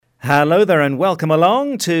Hello there and welcome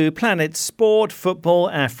along to Planet Sport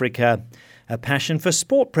Football Africa, a passion for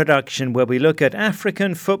sport production where we look at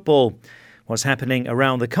African football, what's happening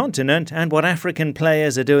around the continent and what African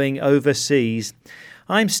players are doing overseas.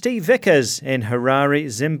 I'm Steve Vickers in Harare,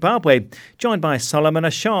 Zimbabwe, joined by Solomon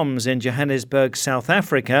Ashoms in Johannesburg, South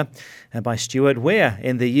Africa, and by Stuart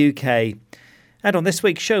in the UK. And on this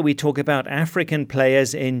week's show we talk about African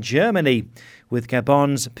players in Germany, with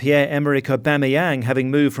Gabon's Pierre Emerick Aubameyang having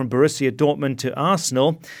moved from Borussia Dortmund to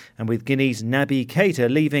Arsenal, and with Guinea's Naby Keita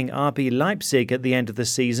leaving RB Leipzig at the end of the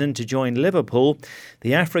season to join Liverpool.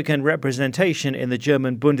 The African representation in the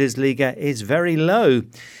German Bundesliga is very low.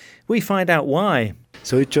 We find out why.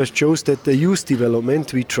 So it just shows that the youth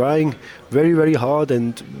development, we're trying very, very hard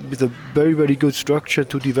and with a very, very good structure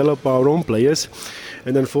to develop our own players.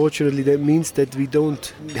 And unfortunately, that means that we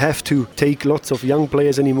don't have to take lots of young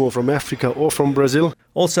players anymore from Africa or from Brazil.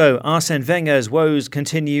 Also, Arsene Wenger's woes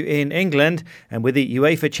continue in England. And with the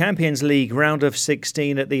Uefa Champions League round of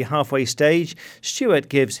 16 at the halfway stage, Stuart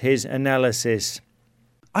gives his analysis.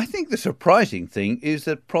 I think the surprising thing is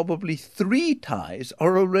that probably 3 ties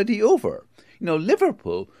are already over.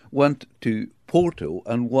 Liverpool went to Porto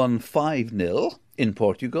and won 5-0 in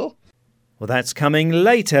Portugal. Well, that's coming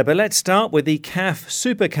later, but let's start with the CAF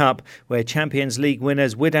Super Cup, where Champions League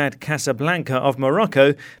winners Wydad Casablanca of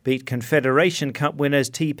Morocco beat Confederation Cup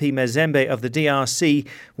winners TP Mazembe of the DRC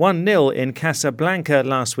 1-0 in Casablanca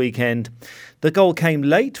last weekend. The goal came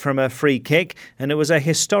late from a free kick, and it was a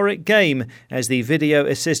historic game as the video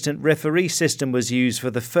assistant referee system was used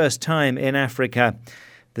for the first time in Africa.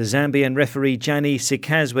 The Zambian referee Gianni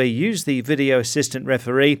Sikazwe used the video assistant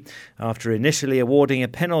referee after initially awarding a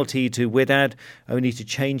penalty to Wydad, only to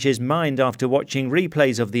change his mind after watching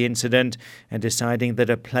replays of the incident and deciding that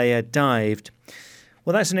a player dived.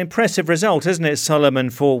 Well, that's an impressive result, isn't it, Solomon,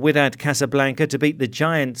 for Wydad Casablanca to beat the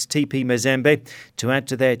giants TP Mazembe to add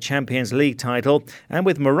to their Champions League title, and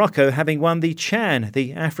with Morocco having won the CHAN,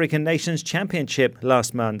 the African Nations Championship,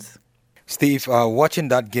 last month. Steve, watching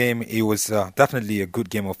that game, it was definitely a good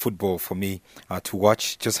game of football for me to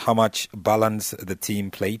watch. Just how much balance the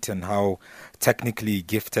team played and how technically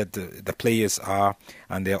gifted the players are,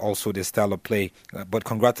 and they're also their style of play. But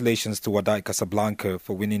congratulations to Wydad Casablanca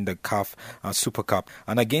for winning the CAF Super Cup.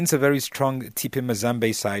 And against a very strong TP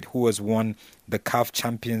Mazembe side who has won the CAF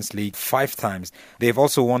Champions League 5 times. They've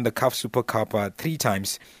also won the CAF Super Cup 3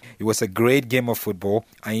 times. It was a great game of football,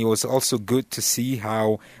 and it was also good to see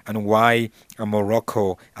how and why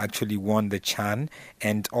Morocco actually won the CHAN,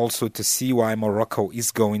 and also to see why Morocco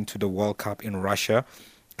is going to the World Cup in Russia.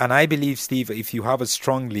 And I believe, Steve, if you have a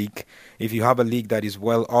strong league, if you have a league that is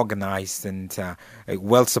well organized and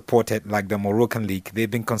well supported like the Moroccan league, they've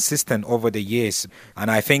been consistent over the years. And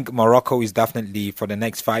I think Morocco is definitely, for the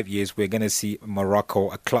next 5 years, we're going to see Morocco,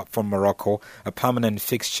 a club from Morocco, a permanent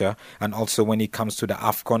fixture. And also when it comes to the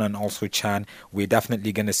AFCON and also CHAN, we're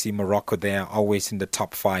definitely going to see Morocco there, always in the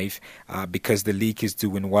top 5 because the league is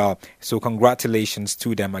doing well. So congratulations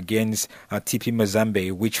to them against TP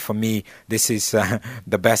Mazembe, which for me, this is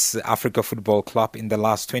the best Africa football club in the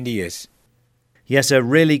last 20 years. Yes, a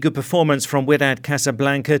really good performance from Wydad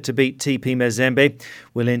Casablanca to beat TP Mazembe.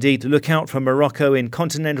 We'll indeed look out for Morocco in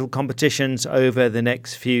continental competitions over the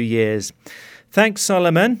next few years. Thanks,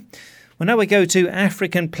 Solomon. Well, now we go to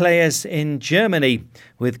African players in Germany,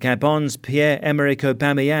 with Gabon's Pierre Emerick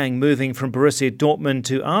Aubameyang moving from Borussia Dortmund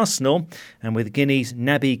to Arsenal, and with Guinea's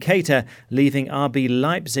Naby Keita leaving RB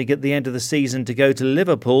Leipzig at the end of the season to go to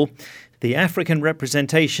Liverpool. The African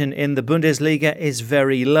representation in the Bundesliga is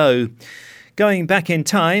very low. Going back in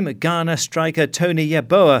time, Ghana striker Tony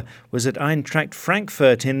Yeboah was at Eintracht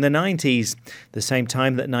Frankfurt in the 90s, the same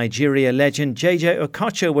time that Nigeria legend JJ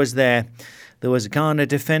Okocha was there. There was Ghana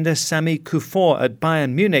defender Sami Kufuor at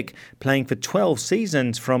Bayern Munich, playing for 12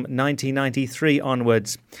 seasons from 1993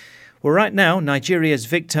 onwards. Well, right now, Nigeria's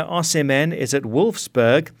Victor Osimhen is at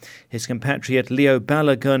Wolfsburg. His compatriot Leo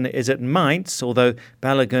Balogun is at Mainz, although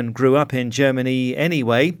Balogun grew up in Germany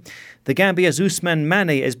anyway. The Gambia's Ousmane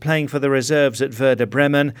Mane is playing for the reserves at Werder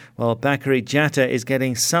Bremen, while Bakary Jatta is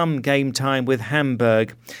getting some game time with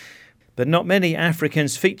Hamburg. But not many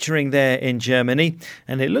Africans featuring there in Germany,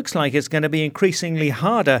 and it looks like it's going to be increasingly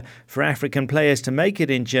harder for African players to make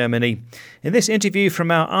it in Germany. In this interview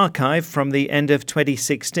from our archive from the end of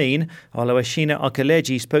 2016, Oluwashina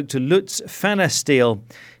Okeleji spoke to Lutz Pfannerstiel.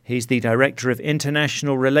 He's the Director of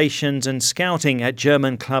International Relations and Scouting at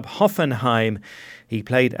German club Hoffenheim. He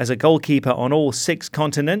played as a goalkeeper on all 6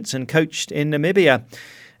 continents and coached in Namibia.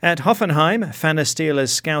 At Hoffenheim, Van der Steel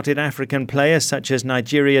has scouted African players such as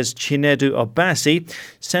Nigeria's Chinedu Obasi,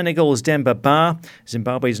 Senegal's Demba Ba,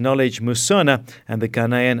 Zimbabwe's Knowledge Musona and the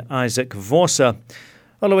Ghanaian Isaac Vosa.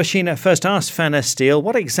 Oluwashina first asked Van der Steel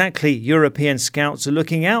what exactly European scouts are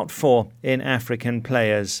looking out for in African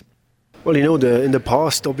players. Well, in the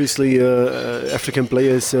past, obviously, African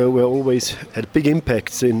players were always had big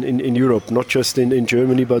impacts in Europe, not just in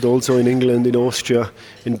Germany, but also in England, in Austria,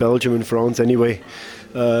 in Belgium, in France. Anyway,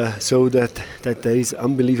 so that there is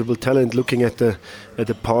unbelievable talent. Looking at the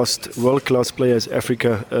past world-class players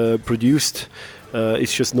Africa produced,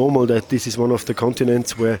 it's just normal that this is one of the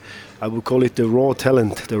continents where I would call it the raw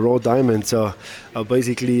talent, the raw diamonds are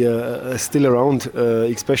basically still around,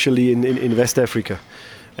 especially in West Africa.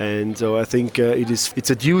 And so I think it's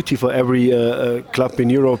a duty for every club in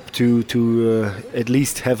Europe to at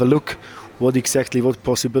least have a look what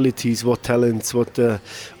possibilities, what talents, what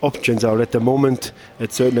options are at the moment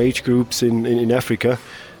at certain age groups in Africa.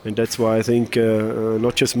 And that's why I think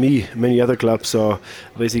not just me, many other clubs are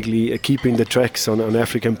basically keeping the tracks on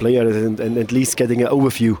African players and at least getting an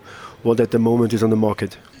overview what at the moment is on the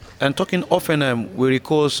market. And talking often, we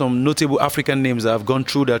recall some notable African names that have gone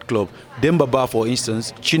through that club. Demba Ba, for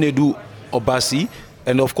instance, Chinedu Obasi,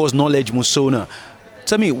 and of course Knowledge Musona.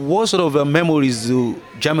 Tell me, what sort of memories do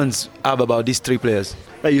Germans have about these three players?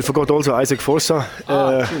 You forgot also Isaac Vosa.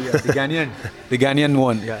 The Ghanaian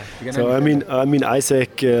one. Yeah. So I mean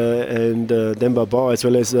Isaac and Demba Ba as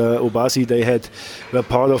well as Obasi, they were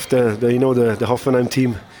part of the Hoffenheim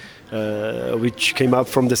team. Which came up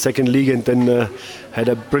from the second league and then had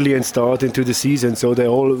a brilliant start into the season. So they're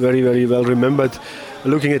all very, very well remembered.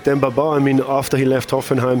 Looking at Demba Ba, after he left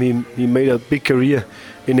Hoffenheim, he made a big career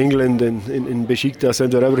in England and in Besiktas,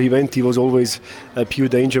 and wherever he went, he was always a pure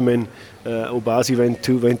danger man. Obasi went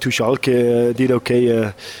to Schalke, did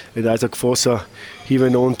okay. With Isaac Vosa, he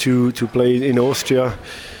went on to play in Austria.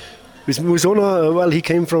 With Musona, he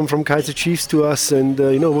came from Kaizer Chiefs to us and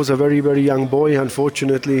was a very, very young boy.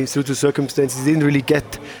 Unfortunately, due to circumstances, he didn't really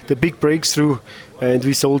get the big breakthrough, and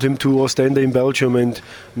we sold him to Ostende in Belgium. And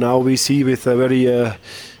now we see with a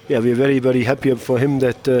we're very, very happy for him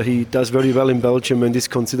that he does very well in Belgium and is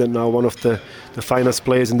considered now one of the finest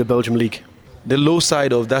players in the Belgium league. The low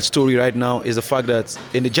side of that story right now is the fact that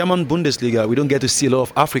in the German Bundesliga, we don't get to see a lot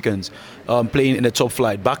of Africans playing in the top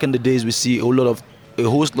flight. Back in the days, we see a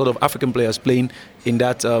host lot of African players playing in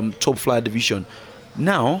that top flight division.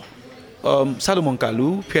 Now, Salomon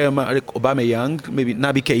Kalou, Pierre-Emerick Aubameyang, maybe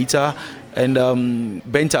Naby Keita, and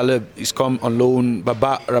Ben Taleb is come on loan.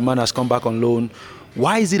 Baba Rahman has come back on loan.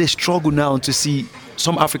 Why is it a struggle now to see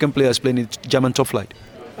some African players playing in German top flight?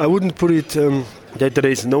 I wouldn't put it that there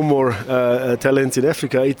is no more talents in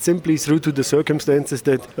Africa. It's simply through to the circumstances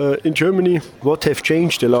that in Germany, what have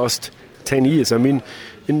changed the last 10 years.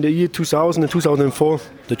 In the year 2000 and 2004,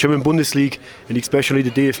 the German Bundesliga and especially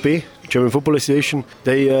the DFB, German Football Association,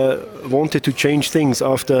 they wanted to change things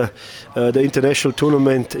after the international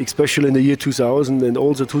tournament, especially in the year 2000 and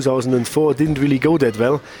also 2004, didn't really go that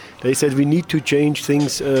well. They said we need to change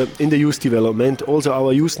things in the youth development. Also,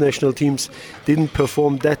 our youth national teams didn't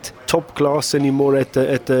perform that top class anymore at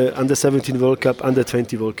the Under 17 World Cup, Under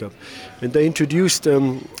 20 World Cup. And they introduced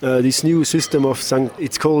this new system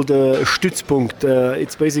it's called Stützpunkt.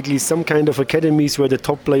 It's basically some kind of academies where the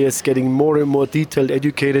top players getting more and more detailed,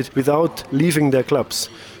 educated without leaving their clubs.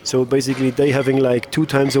 So basically they having like 2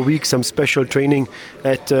 times a week some special training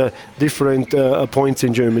at different points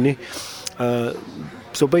in Germany.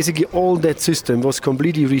 So basically all that system was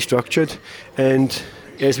completely restructured, and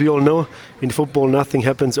as we all know, in football nothing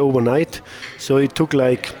happens overnight. So it took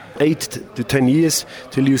like 8 to 10 years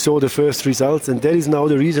till you saw the first results, and that is now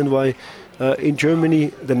the reason why in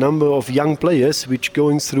Germany the number of young players which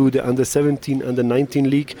going through the under 17, under 19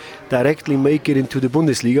 league directly make it into the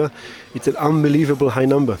Bundesliga, it's an unbelievable high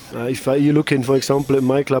number. If you look in, for example, at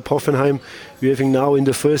my club Hoffenheim, we're having now in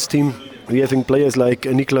the first team, we're having players like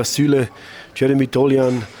Niklas Süle, Jeremy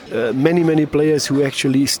Toljan, many players who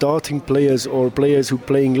actually starting players or players who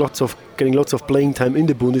getting lots of playing time in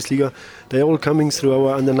the Bundesliga. They're all coming through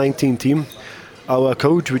our under 19 team. Our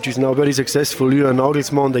coach, which is now very successful, Julian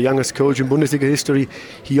Nagelsmann, the youngest coach in Bundesliga history,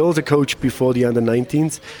 he also coached before the under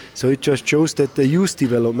 19s. So it just shows that the youth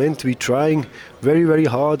development, we're trying very, very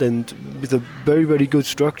hard and with a very, very good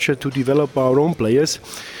structure to develop our own players.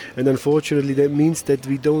 And unfortunately, that means that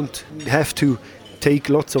we don't have to take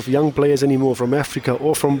lots of young players anymore from Africa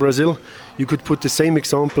or from Brazil. You could put the same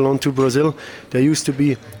example onto Brazil. There used to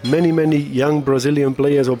be many young Brazilian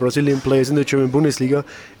players or Brazilian players in the German Bundesliga.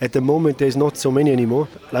 At the moment, there's not so many anymore.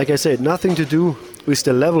 Like I said, nothing to do with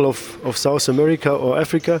the level of South America or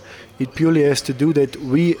Africa. It purely has to do that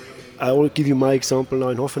I will give you my example now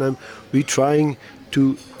in Hoffenheim. We're trying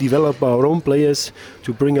to develop our own players,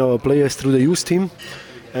 to bring our players through the youth team,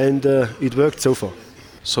 and it worked so far.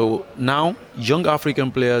 So now young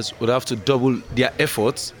African players would have to double their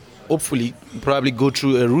efforts, hopefully probably go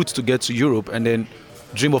through a route to get to Europe and then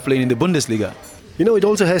dream of playing in the Bundesliga. You know, it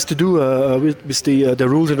also has to do with the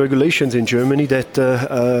rules and regulations in Germany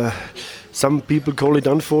that some people call it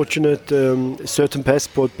unfortunate. Certain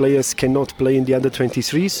passport players cannot play in the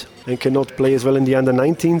under-23s and cannot play as well in the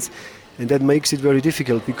under-19s. And that makes it very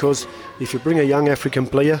difficult, because if you bring a young African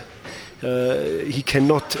player, he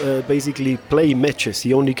cannot basically play matches,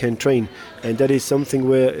 he only can train. And that is something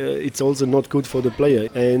where it's also not good for the player.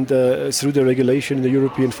 And through the regulation in the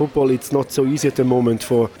European football, it's not so easy at the moment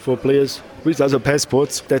for players with other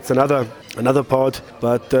passports. That's another part.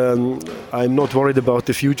 But I'm not worried about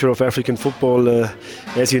the future of African football.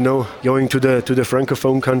 As you know, going to the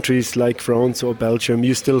Francophone countries like France or Belgium,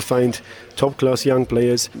 you still find top-class young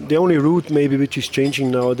players. The only route maybe which is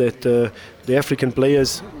changing now, that the African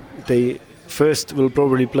players, they first will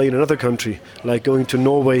probably play in another country, like going to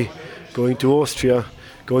Norway, going to Austria,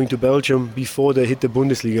 going to Belgium before they hit the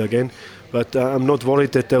Bundesliga again. But I'm not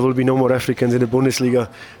worried that there will be no more Africans in the Bundesliga.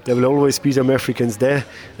 There will always be some Africans there,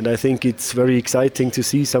 and I think it's very exciting to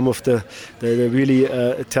see some of the really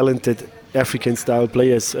talented African-style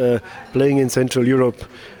players playing in Central Europe,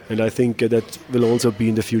 and I think that will also be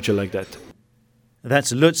in the future like that.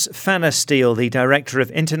 That's Lutz Pfannerstiel, the Director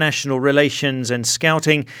of International Relations and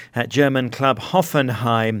Scouting at German club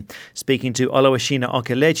Hoffenheim, speaking to Oluwashina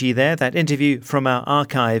Okeleji there, that interview from our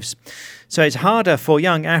archives. So it's harder for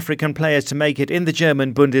young African players to make it in the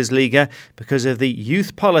German Bundesliga because of the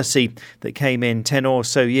youth policy that came in 10 or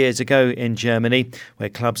so years ago in Germany, where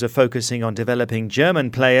clubs are focusing on developing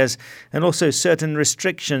German players and also certain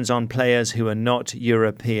restrictions on players who are not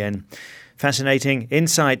European. Fascinating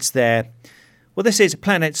insights there. Well, this is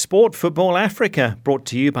Planet Sport Football Africa, brought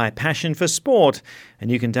to you by Passion for Sport, and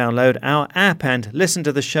you can download our app and listen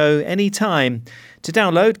to the show anytime. To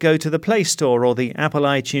download, go to the Play Store or the Apple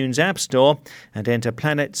iTunes App Store and enter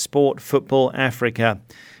Planet Sport Football Africa.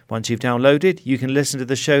 Once you've downloaded, you can listen to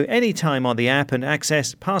the show anytime on the app and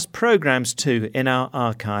access past programmes too in our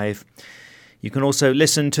archive. You can also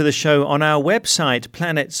listen to the show on our website,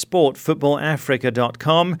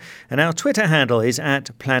 planetsportfootballafrica.com, and our Twitter handle is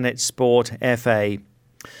 @PlanetSportFA.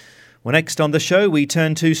 Well, next on the show, we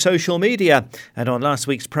turn to social media. And on last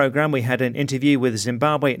week's programme, we had an interview with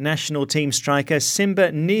Zimbabwe national team striker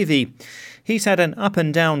Simba Naby. He's had an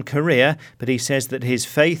up-and-down career, but he says that his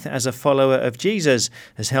faith as a follower of Jesus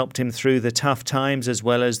has helped him through the tough times as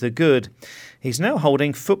well as the good. He's now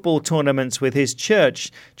holding football tournaments with his church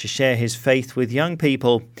to share his faith with young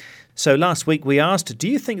people. So last week we asked, do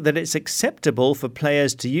you think that it's acceptable for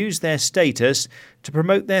players to use their status to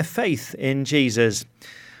promote their faith in Jesus?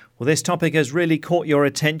 Well, this topic has really caught your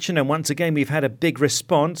attention, and once again we've had a big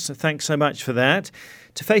response. Thanks so much for that.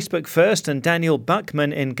 To Facebook first, and Daniel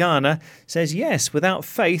Buckman in Ghana says, yes, without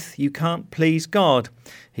faith you can't please God.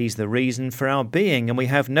 He's the reason for our being, and we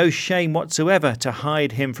have no shame whatsoever to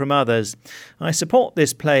hide him from others. I support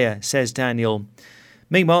this player, says Daniel.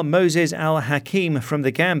 Meanwhile, Moses Al-Hakim from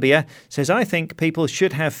the Gambia says, I think people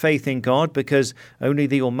should have faith in God because only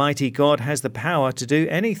the Almighty God has the power to do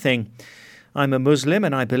anything. I'm a Muslim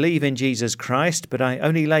and I believe in Jesus Christ, but I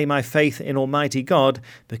only lay my faith in Almighty God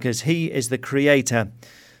because He is the Creator.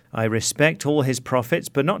 I respect all His prophets,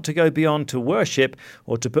 but not to go beyond to worship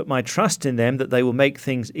or to put my trust in them that they will make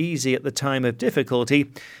things easy at the time of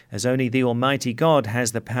difficulty, as only the Almighty God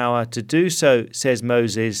has the power to do so, says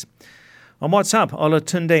Moses. On WhatsApp,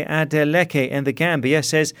 Olatunde Adeleke in the Gambia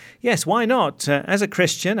says, yes, why not? As a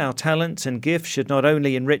Christian, our talents and gifts should not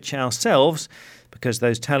only enrich ourselves, because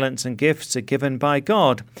those talents and gifts are given by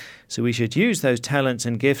God. So we should use those talents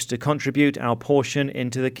and gifts to contribute our portion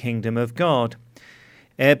into the kingdom of God.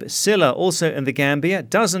 Eb Silla, also in the Gambia,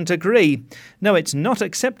 doesn't agree. No, it's not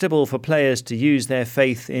acceptable for players to use their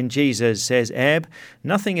faith in Jesus, says Eb.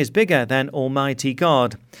 Nothing is bigger than Almighty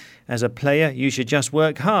God. As a player, you should just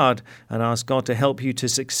work hard and ask God to help you to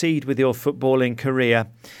succeed with your footballing career.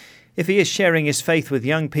 If he is sharing his faith with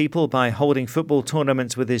young people by holding football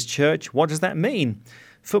tournaments with his church, what does that mean?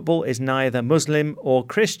 Football is neither Muslim or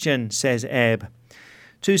Christian, says Eb.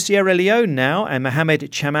 To Sierra Leone now, and Mohamed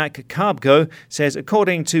Chamak Kabgo says,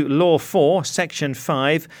 according to Law 4, Section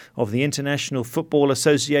 5 of the International Football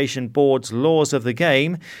Association Board's Laws of the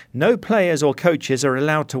Game, no players or coaches are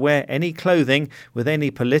allowed to wear any clothing with any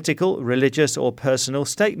political, religious or personal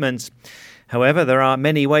statements. However, there are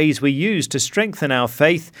many ways we use to strengthen our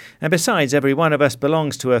faith, and besides, every one of us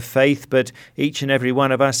belongs to a faith, but each and every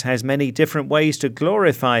one of us has many different ways to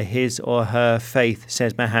glorify his or her faith,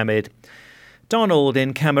 says Mohammed. Donald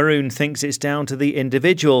in Cameroon thinks it's down to the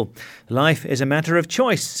individual. Life is a matter of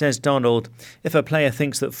choice, says Donald. If a player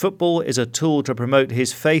thinks that football is a tool to promote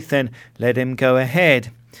his faith, then let him go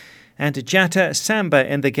ahead. And Jatta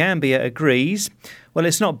Samba in the Gambia agrees. Well,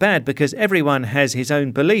 it's not bad because everyone has his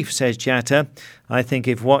own belief, says Jatta. I think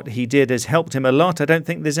if what he did has helped him a lot, I don't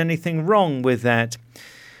think there's anything wrong with that.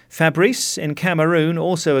 Fabrice in Cameroon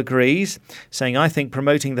also agrees, saying, I think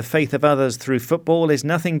promoting the faith of others through football is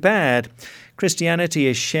nothing bad. Christianity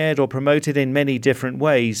is shared or promoted in many different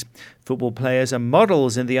ways. Football players are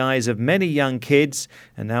models in the eyes of many young kids,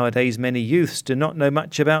 and nowadays many youths do not know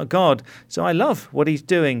much about God. So I love what he's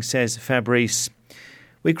doing, says Fabrice.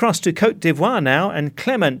 We cross to Côte d'Ivoire now, and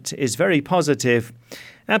Clement is very positive.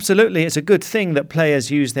 Absolutely, it's a good thing that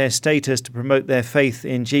players use their status to promote their faith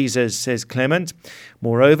in Jesus, says Clement.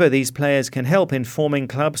 Moreover, these players can help in forming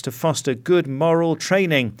clubs to foster good moral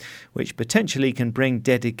training, which potentially can bring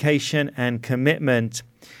dedication and commitment.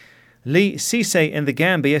 Lee Cisse in the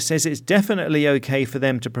Gambia says it's definitely okay for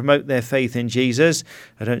them to promote their faith in Jesus.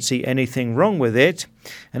 I don't see anything wrong with it.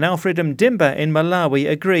 And Alfred Mdimba in Malawi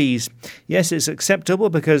agrees. Yes, it's acceptable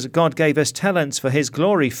because God gave us talents for his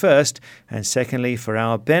glory first, and secondly for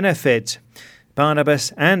our benefit.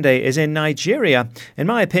 Barnabas Ande is in Nigeria. In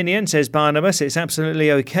my opinion, says Barnabas, it's absolutely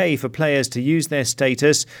okay for players to use their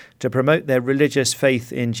status to promote their religious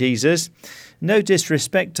faith in Jesus. No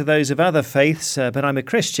disrespect to those of other faiths, but I'm a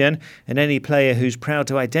Christian, and any player who's proud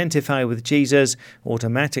to identify with Jesus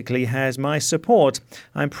automatically has my support.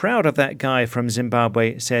 I'm proud of that guy from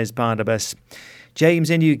Zimbabwe, says Barnabas. James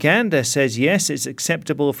in Uganda says, yes, it's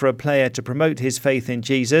acceptable for a player to promote his faith in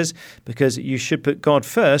Jesus because you should put God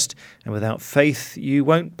first, and without faith you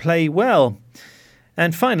won't play well.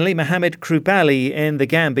 And finally, Mohammed Krubali in the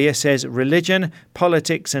Gambia says religion,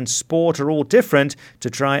 politics and sport are all different to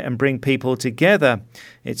try and bring people together.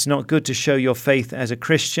 It's not good to show your faith as a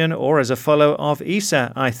Christian or as a follower of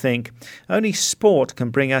Isa, I think. Only sport can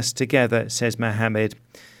bring us together, says Mohammed.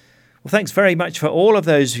 Well, thanks very much for all of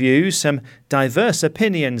those views, some diverse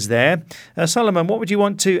opinions there. Solomon, what would you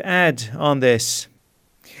want to add on this?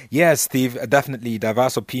 Yes, Steve, definitely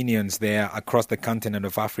diverse opinions there across the continent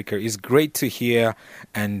of Africa. It's great to hear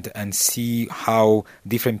and see how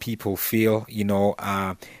different people feel,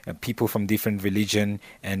 people from different religion,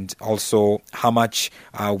 and also how much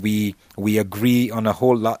we agree on a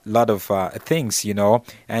whole lot of things,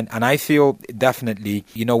 And I feel definitely,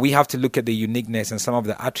 we have to look at the uniqueness and some of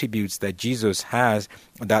the attributes that Jesus has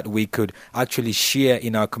that we could actually share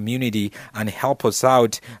in our community and help us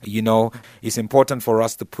out. It's important for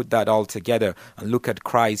us to put that all together and look at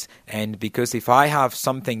Christ. And because if I have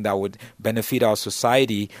something that would benefit our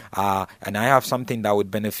society and I have something that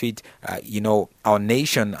would benefit, our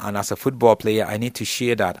nation, and as a football player, I need to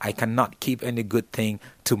share that. I cannot keep any good thing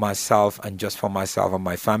to myself and just for myself and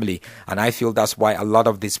my family. And I feel that's why a lot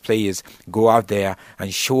of these players go out there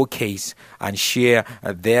and showcase and share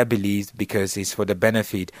their beliefs, because it's for the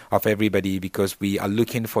benefit of everybody, because we are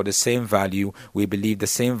looking for the same value. We believe the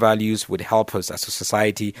same values would help us as a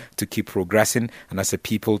society to keep progressing and as a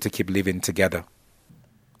people to keep living together.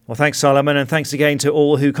 Well, thanks, Solomon, and thanks again to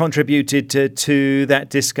all who contributed to that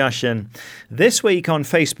discussion. This week on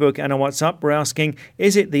Facebook and on WhatsApp, we're asking,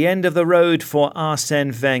 is it the end of the road for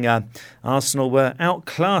Arsene Wenger? Arsenal were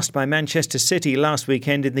outclassed by Manchester City last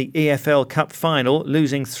weekend in the EFL Cup final,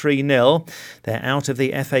 losing 3-0. They're out of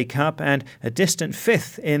the FA Cup and a distant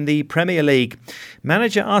fifth in the Premier League.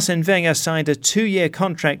 Manager Arsene Wenger signed a 2-year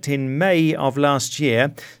contract in May of last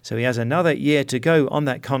year, so he has another year to go on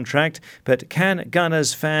that contract. But can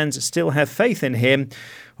Gunners fans still have faith in him,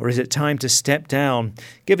 or is it time to step down?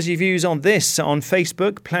 Give us your views on this on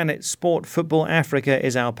Facebook. Planet Sport Football Africa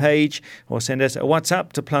is our page, or send us a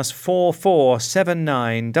WhatsApp to +44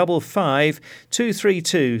 7955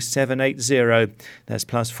 232 780. That's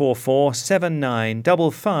 +44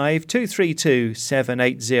 7955 232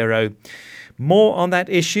 780. More on that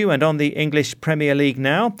issue and on the English Premier League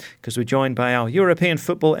now, because we're joined by our European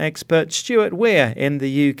football expert Stuart Weir in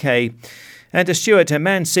the UK. And Stuart,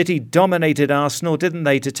 Man City dominated Arsenal, didn't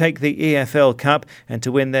they, to take the EFL Cup and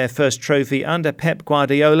to win their first trophy under Pep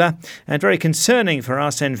Guardiola, and very concerning for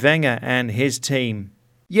Arsene Wenger and his team.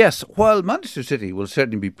 Yes, while Manchester City will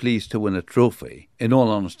certainly be pleased to win a trophy, in all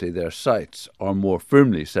honesty their sights are more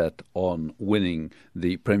firmly set on winning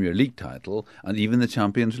the Premier League title and even the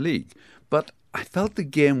Champions League. But I felt the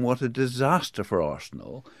game was a disaster for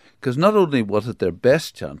Arsenal. because not only was it their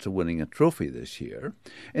best chance of winning a trophy this year,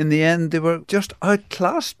 in the end they were just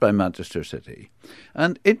outclassed by Manchester City.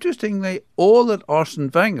 And interestingly, all that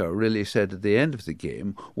Arsene Wenger really said at the end of the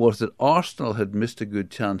game was that Arsenal had missed a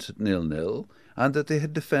good chance at 0-0 and that they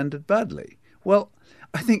had defended badly. Well,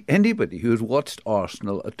 I think anybody who has watched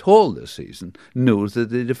Arsenal at all this season knows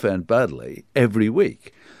that they defend badly every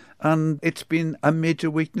week. And it's been a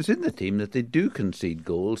major weakness in the team that they do concede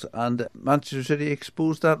goals, and Manchester City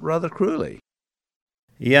exposed that rather cruelly.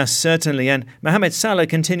 Yes, certainly. And Mohamed Salah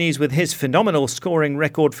continues with his phenomenal scoring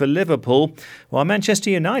record for Liverpool, while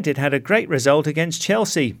Manchester United had a great result against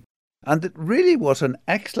Chelsea. And it really was an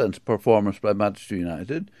excellent performance by Manchester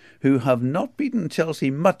United, who have not beaten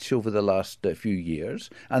Chelsea much over the last few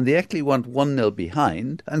years, and they actually went 1-0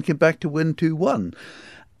 behind and came back to win 2-1.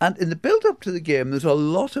 And in the build-up to the game, there's a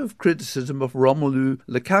lot of criticism of Romelu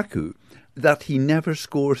Lukaku, that he never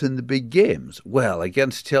scores in the big games. Well,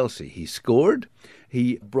 against Chelsea, he scored.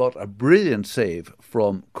 He brought a brilliant save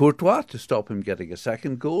from Courtois to stop him getting a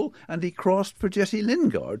second goal, and he crossed for Jesse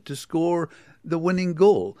Lingard to score the winning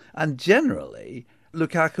goal. And generally,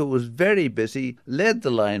 Lukaku was very busy, led the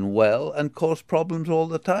line well, and caused problems all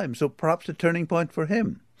the time. So perhaps a turning point for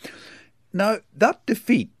him. Now, that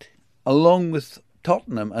defeat, along with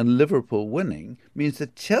Tottenham and Liverpool winning, means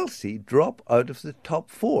that Chelsea drop out of the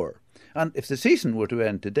top four. And if the season were to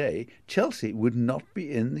end today, Chelsea would not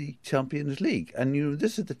be in the Champions League. And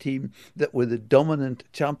this is the team that were the dominant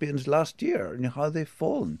champions last year, and how they've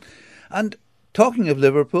fallen. And talking of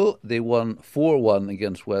Liverpool, they won 4-1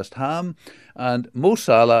 against West Ham, and Mo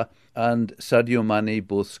Salah and Sadio Mane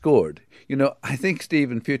both scored. I think,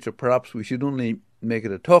 Steve, in future perhaps we should only make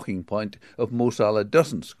it a talking point if Mo Salah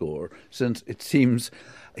doesn't score, since it seems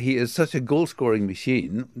he is such a goal-scoring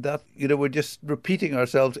machine that, we're just repeating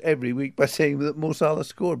ourselves every week by saying that Mo Salah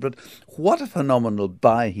scored. But what a phenomenal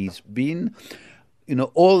buy he's been.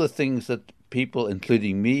 All the things that people,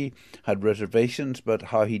 including me, had reservations about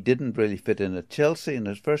how he didn't really fit in at Chelsea in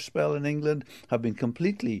his first spell in England have been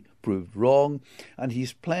completely proved wrong. And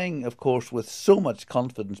he's playing, of course, with so much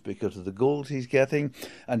confidence because of the goals he's getting.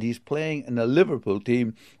 And he's playing in a Liverpool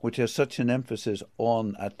team which has such an emphasis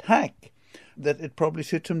on attack that it probably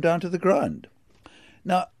suits him down to the ground.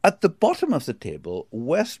 Now, at the bottom of the table,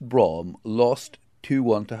 West Brom lost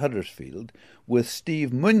 2-1 to Huddersfield, with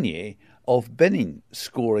Steve Meunier of Benin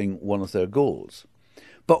scoring one of their goals.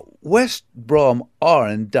 But West Brom are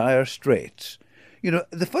in dire straits.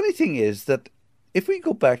 The funny thing is that if we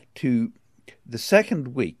go back to the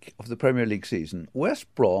second week of the Premier League season,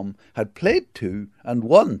 West Brom had played 2 and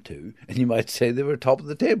won 2, and you might say they were top of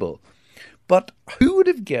the table. But who would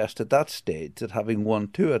have guessed at that stage that having won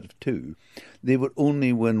 2 out of 2, they would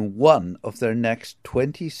only win 1 of their next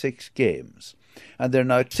 26 games? And they're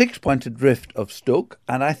now 6 points adrift of Stoke,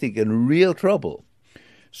 and I think in real trouble.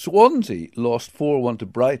 Swansea lost 4-1 to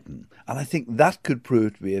Brighton, and I think that could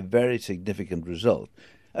prove to be a very significant result.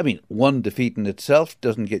 I mean, one defeat in itself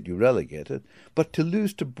doesn't get you relegated, but to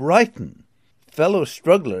lose to Brighton, fellow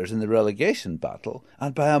strugglers in the relegation battle,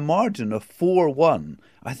 and by a margin of 4-1,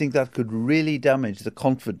 I think that could really damage the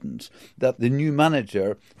confidence that the new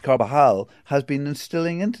manager, Carvajal, has been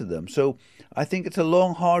instilling into them. So I think it's a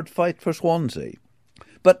long, hard fight for Swansea.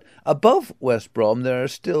 But above West Brom, there are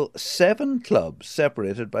still 7 clubs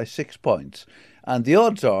separated by 6 points, and the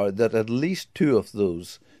odds are that at least 2 of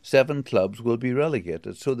those 7 clubs will be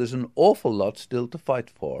relegated. So there's an awful lot still to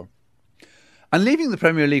fight for. And leaving the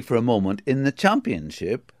Premier League for a moment, in the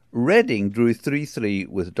Championship, Reading drew 3-3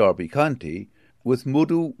 with Derby County, with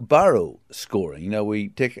Modou Barrow scoring. Now, we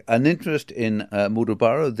take an interest in Modou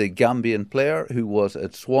Barrow, the Gambian player who was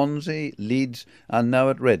at Swansea, Leeds, and now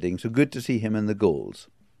at Reading. So good to see him in the goals.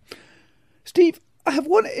 Steve, I have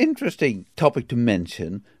one interesting topic to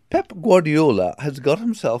mention. Pep Guardiola has got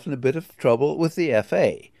himself in a bit of trouble with the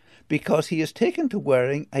FA because he has taken to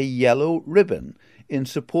wearing a yellow ribbon in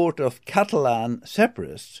support of Catalan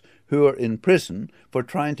separatists who are in prison for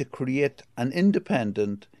trying to create an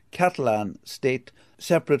independent Catalan state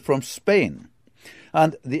separate from Spain.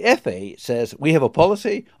 And the FA says, we have a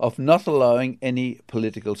policy of not allowing any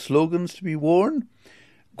political slogans to be worn.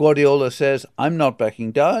 Guardiola says, I'm not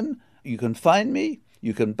backing down. You can fine me,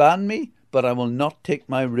 you can ban me, but I will not take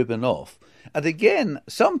my ribbon off. And again,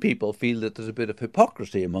 some people feel that there's a bit of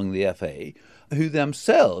hypocrisy among the FA, who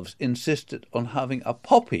themselves insisted on having a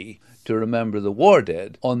poppy to remember the war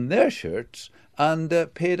dead on their shirts and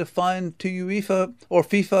paid a fine to UEFA or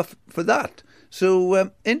FIFA for that.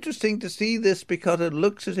 So interesting to see this, because it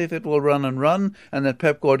looks as if it will run and run, and that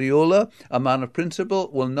Pep Guardiola, a man of principle,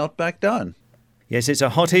 will not back down. Yes, it's a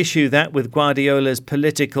hot issue, that, with Guardiola's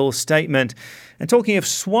political statement. And talking of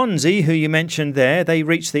Swansea, who you mentioned there, they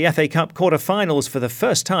reached the FA Cup quarter-finals for the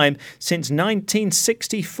first time since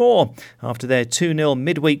 1964 after their 2-0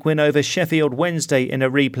 midweek win over Sheffield Wednesday in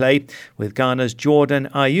a replay, with Ghana's Jordan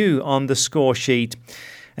Ayew on the score sheet.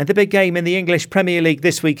 And the big game in the English Premier League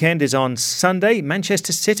this weekend is on Sunday,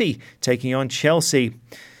 Manchester City taking on Chelsea.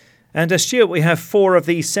 And Stuart, we have 4 of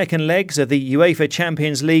the second legs of the UEFA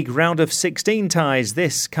Champions League round of 16 ties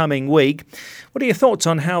this coming week. What are your thoughts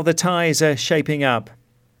on how the ties are shaping up?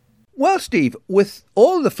 Well, Steve, with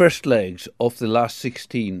all the first legs of the last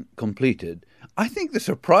 16 completed, I think the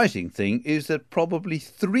surprising thing is that probably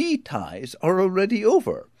 3 ties are already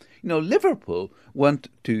over. Liverpool went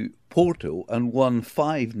to Porto and won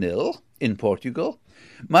 5-0 in Portugal.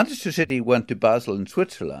 Manchester City went to Basel in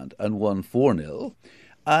Switzerland and won 4-0.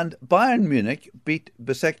 And Bayern Munich beat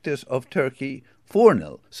Besiktas of Turkey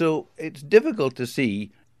 4-0. So it's difficult to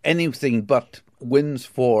see anything but wins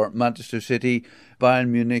for Manchester City, Bayern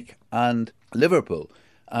Munich and Liverpool.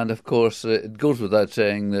 And of course, it goes without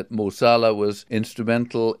saying that Mo Salah was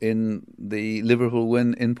instrumental in the Liverpool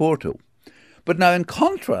win in Porto. But now, in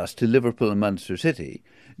contrast to Liverpool and Manchester City,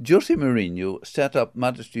 Jose Mourinho set up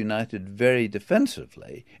Manchester United very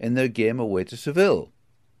defensively in their game away to Seville.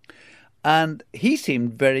 And he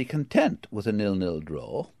seemed very content with a 0-0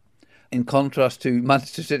 draw. In contrast to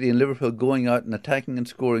Manchester City and Liverpool going out and attacking and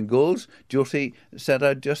scoring goals, Jose set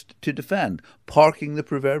out just to defend, parking the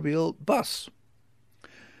proverbial bus.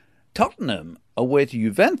 Tottenham, away to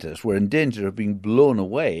Juventus, were in danger of being blown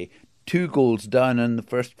away, 2 goals down in the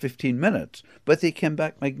first 15 minutes. But they came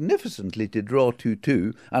back magnificently to draw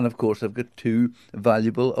 2-2, and of course have got 2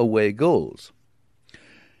 valuable away goals.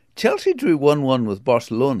 Chelsea drew 1-1 with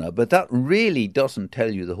Barcelona, but that really doesn't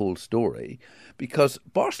tell you the whole story, because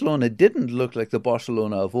Barcelona didn't look like the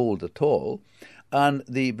Barcelona of old at all, and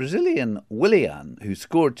the Brazilian Willian, who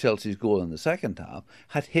scored Chelsea's goal in the second half,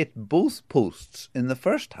 had hit both posts in the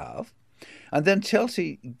first half. And then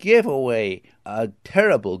Chelsea gave away a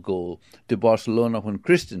terrible goal to Barcelona when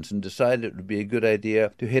Christensen decided it would be a good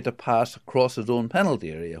idea to hit a pass across his own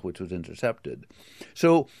penalty area, which was intercepted.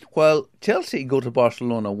 So while Chelsea go to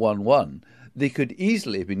Barcelona 1-1, they could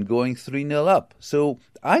easily have been going 3-0 up. So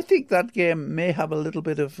I think that game may have a little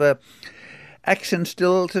bit of action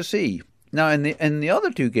still to see. Now, in the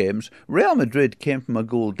other 2 games, Real Madrid came from a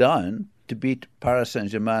goal down to beat Paris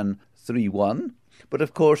Saint-Germain 3-1. But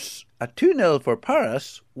of course, a 2-0 for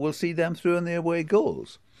Paris will see them through in the away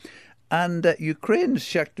goals. And Ukraine's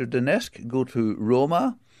Shakhtar Donetsk go to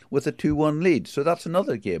Roma with a 2-1 lead. So that's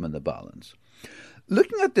another game in the balance.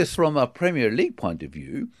 Looking at this from a Premier League point of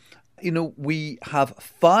view, we have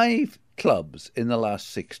 5 clubs in the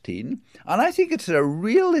last 16. And I think it's a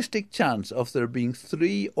realistic chance of there being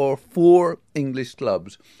 3 or 4 English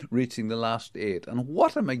clubs reaching the last 8. And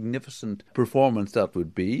what a magnificent performance that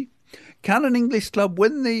would be. Can an English club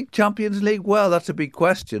win the Champions League? Well, that's a big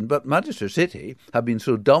question, but Manchester City have been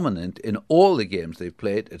so dominant in all the games they've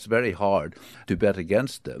played, it's very hard to bet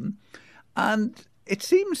against them. And it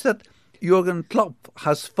seems that Jurgen Klopp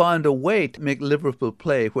has found a way to make Liverpool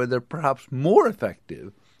play where they're perhaps more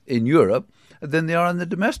effective in Europe than they are in the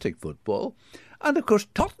domestic football. And of course,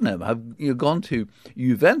 Tottenham have gone to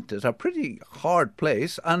Juventus, a pretty hard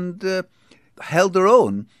place, and held their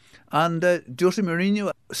own. And Jose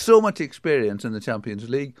Mourinho, so much experience in the Champions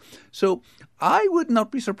League. So I would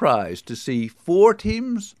not be surprised to see 4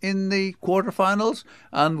 teams in the quarterfinals,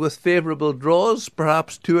 and with favourable draws,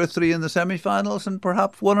 perhaps 2 or 3 in the semi-finals and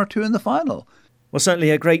perhaps 1 or 2 in the final. Well,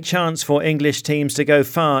 certainly a great chance for English teams to go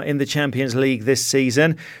far in the Champions League this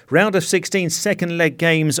season. Round of 16 second leg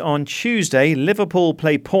games on Tuesday. Liverpool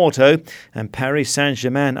play Porto and Paris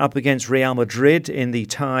Saint-Germain up against Real Madrid in the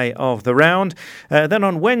tie of the round. Then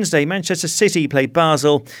on Wednesday, Manchester City play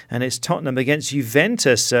Basel and it's Tottenham against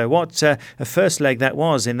Juventus. What a first leg that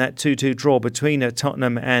was in that 2-2 draw between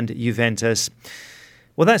Tottenham and Juventus.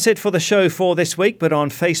 Well, that's it for the show for this week, but on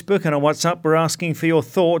Facebook and on WhatsApp, we're asking for your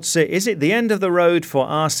thoughts. Is it the end of the road for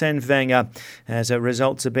Arsene Wenger, as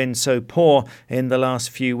results have been so poor in the last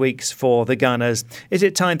few weeks for the Gunners? Is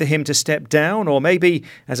it time for him to step down, or maybe,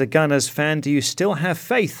 as a Gunners fan, do you still have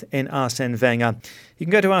faith in Arsene Wenger? You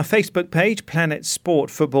can go to our Facebook page, Planet Sport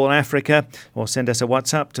Football Africa, or send us a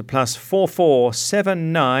WhatsApp to +44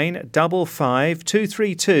 79 55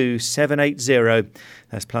 232 780.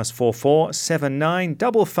 That's +44 79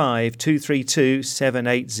 55 232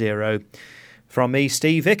 780. From me,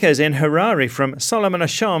 Steve Vickers in Harare, from Solomon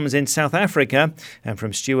Ashams in South Africa, and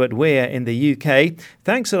from Stuart Weir in the UK,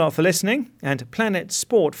 thanks a lot for listening. And Planet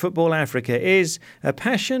Sport Football Africa is a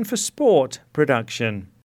passion for sport production.